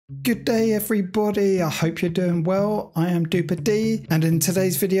Good day everybody, I hope you're doing well. I am Doopa D, and in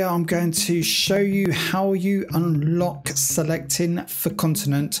today's video I'm going to show you how you unlock selecting for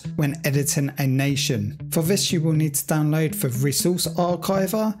continent when editing a nation. For this you will need to download the resource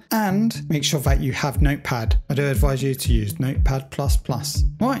archiver and make sure that you have Notepad. I do advise you to use Notepad++.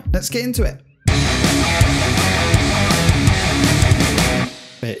 Right, let's get into it.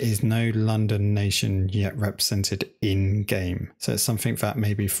 There is no London nation yet represented in game. So it's something that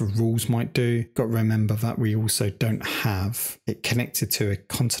maybe for rules might do. Got to remember that we also don't have it connected to a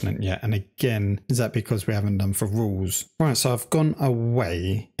continent yet. And again, is that because we haven't done for rules? Right, so I've gone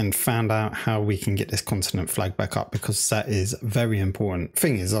away and found out how we can get this continent flag back up, because that is very important.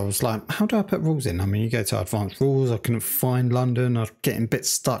 Thing is, I was like, how do I put rules in? I mean, you go to advanced rules, I couldn't find London. I'm getting a bit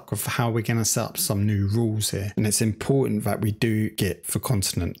stuck with how we're going to set up some new rules here. And it's important that we do get for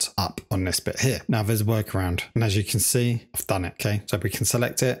continent up on this bit here. Now there's a workaround, and as you can see, I've done it. Okay, so we can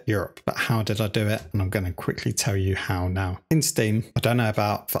select it, Europe, but how did I do it? And I'm going to quickly tell you how now. In Steam, I don't know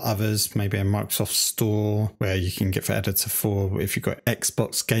about for others, maybe in Microsoft Store where you can get the editor for if you've got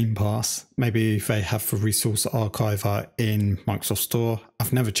Xbox Game Pass, maybe they have the resource archiver in Microsoft Store.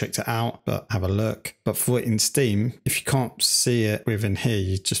 I've never checked it out, but have a look. But for it in Steam, if you can't see it within here,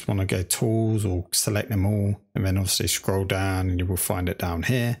 you just want to go tools or select them all, and then obviously scroll down and you will find it down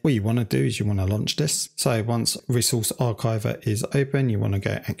here. What you want to do is you want to launch this. So once resource archiver is open, you want to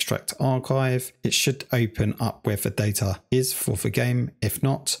go extract archive. It should open up where the data is for the game. If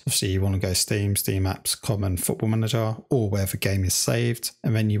not, obviously you want to go Steam, Steam Apps, Common, Football Manager, or where the game is saved.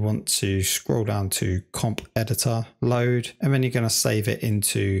 And then you want to scroll down to comp editor, load, and then you're going to save it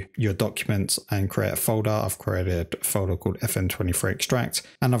into your documents and create a folder. I've created a folder called FM23 extract,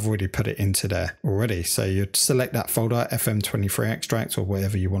 and I've already put it into there already. So you'd select that folder, FM23 extract, or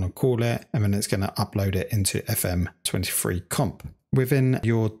whatever you want to call it, and then it's going to upload it into FM23 comp. Within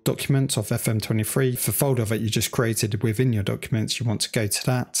your document of FM23, the folder that you just created within your documents, you want to go to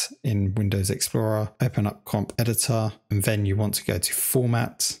that in Windows Explorer, open up comp editor, and then you want to go to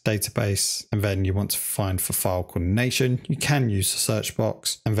format, database, and then you want to find the file called nation. You can use the search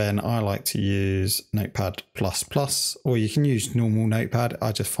box, and then I like to use Notepad++, or you can use normal Notepad.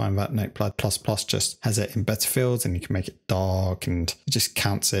 I just find that Notepad++ just has it in better fields, and you can make it dark and it just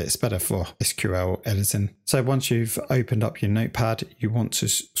counts it. It's better for SQL editing. So once you've opened up your Notepad, you want to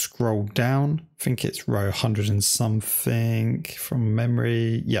scroll down. I think it's row 100 and something from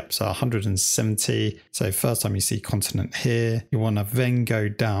memory. Yep, so 170. So first time you see continent here, you want to then go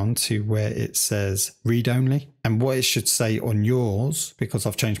down to where it says read only. And what it should say on yours, because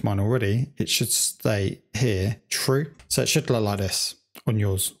I've changed mine already, it should stay here true. So it should look like this on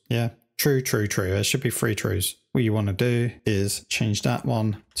yours. Yeah, true, true, true. There should be 3 trues. What you want to do is change that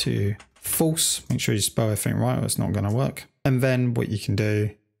one to false. Make sure you spell everything right or it's not going to work. And then what you can do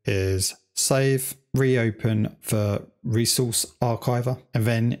is save, reopen the resource archiver, and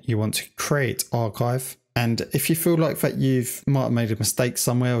then you want to create archive. And if you feel like that you've might have made a mistake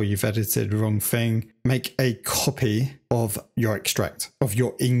somewhere, or you've edited the wrong thing, make a copy of your extract, of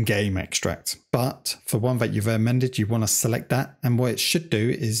your in-game extract. But for one that you've amended, you want to select that. And what it should do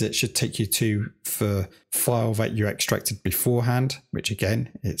is it should take you to the file that you extracted beforehand, which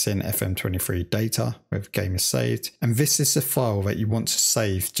again, it's in FM23 data where the game is saved. And this is the file that you want to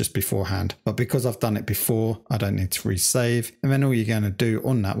save just beforehand. But because I've done it before, I don't need to resave. And then all you're going to do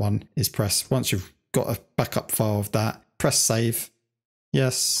on that one is press, once you've got a backup file of that, press save.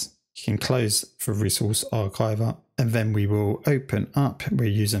 Yes, you can close the resource archiver, and then we will open up. We're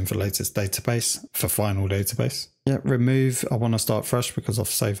using the latest database for final database. Yeah, remove. I want to start fresh because I've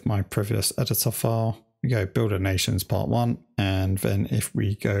saved my previous editor file. We go build a nations part 1, and then if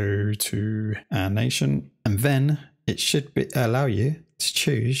we go to our nation, and then it should allow you to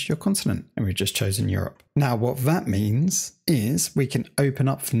choose your continent, and we've just chosen Europe. Now what that means is we can open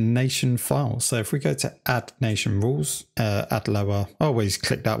up the nation file. So if we go to add nation rules, add lower, I always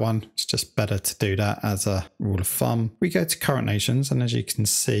click that one. It's just better to do that as a rule of thumb. We go to current nations, and as you can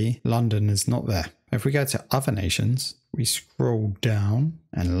see, London is not there. If we go to other nations, we scroll down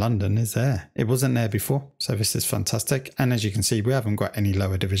and London is there. It wasn't there before, so this is fantastic. And as you can see, we haven't got any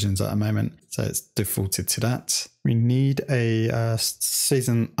lower divisions at the moment, so it's defaulted to that. We need a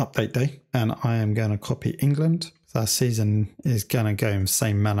season update day, and I am going to copy England. Our season is going to go in the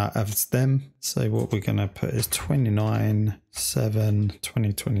same manner as them. So what we're going to put is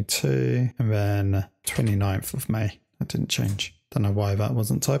 29/7/2022, and then 29th of May. That didn't change. Don't know why that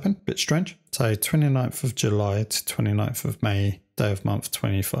wasn't typing, bit strange. So 29th of July to 29th of May, day of month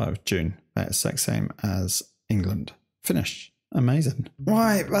 25 June. That's the exact same as England. Finish. Amazing.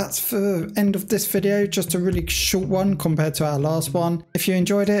 Right, that's the end of this video. Just a really short one compared to our last one. If you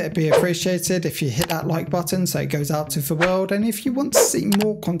enjoyed it, it'd be appreciated if you hit that like button so it goes out to the world. And if you want to see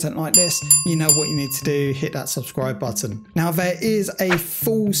more content like this, you know what you need to do, hit that subscribe button. Now, there is a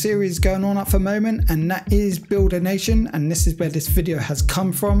full series going on at the moment, and that is Build a Nation, and this is where this video has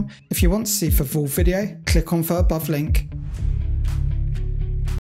come from. If you want to see the full video, click on the above link.